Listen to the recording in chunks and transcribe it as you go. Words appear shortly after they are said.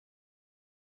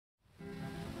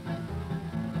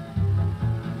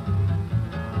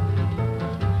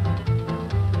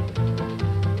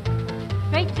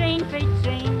freight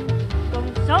train,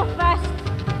 going so fast.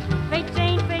 Freight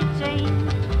train,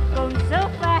 going so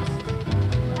fast.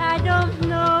 I don't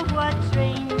know what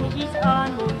train he's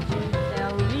on. Won't you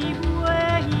tell me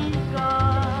where he's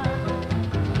gone?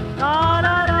 La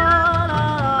da da la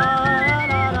la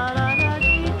la la la.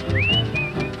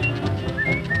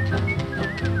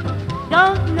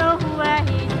 Don't know where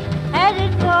he's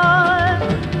headed for,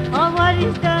 or what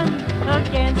he's done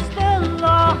against the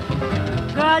law.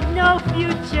 Got no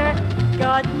future,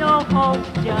 got no hope,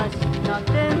 just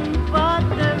nothing but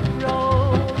the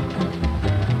road.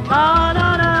 La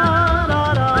da da da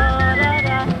da da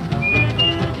da.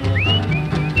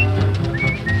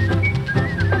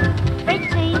 Freight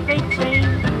train,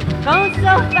 going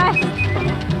so fast.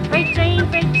 Freight train,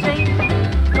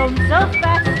 going so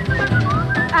fast.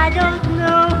 I don't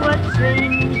know what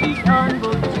train he's on.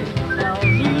 Won't you tell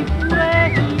me where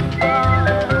he's gone?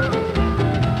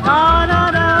 La da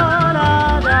da da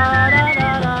da da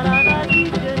da da da.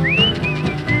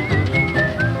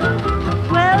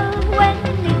 Well, when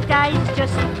the guy's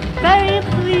just very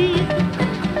pleased,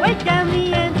 wait down the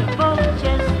end of Old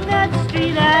Chestnut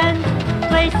Street and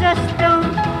place a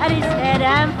stone at his head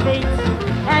and face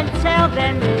and tell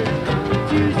them